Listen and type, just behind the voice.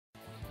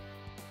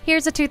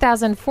Here's a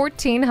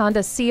 2014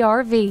 Honda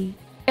CR-V.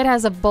 It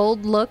has a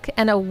bold look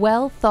and a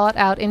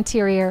well-thought-out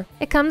interior.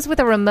 It comes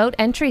with a remote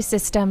entry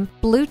system,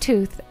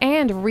 Bluetooth,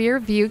 and rear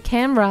view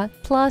camera.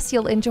 Plus,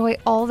 you'll enjoy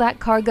all that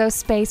cargo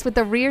space with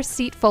the rear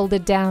seat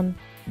folded down.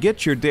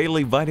 Get your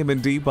daily vitamin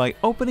D by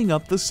opening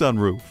up the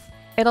sunroof.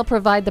 It'll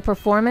provide the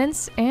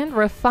performance and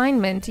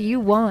refinement you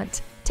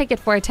want. Take it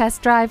for a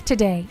test drive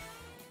today.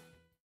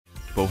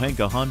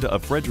 Pohanka Honda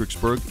of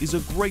Fredericksburg is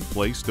a great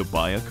place to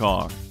buy a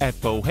car. At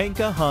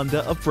Pohanka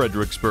Honda of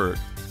Fredericksburg,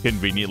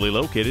 conveniently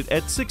located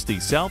at 60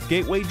 South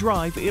Gateway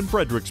Drive in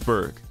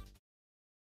Fredericksburg.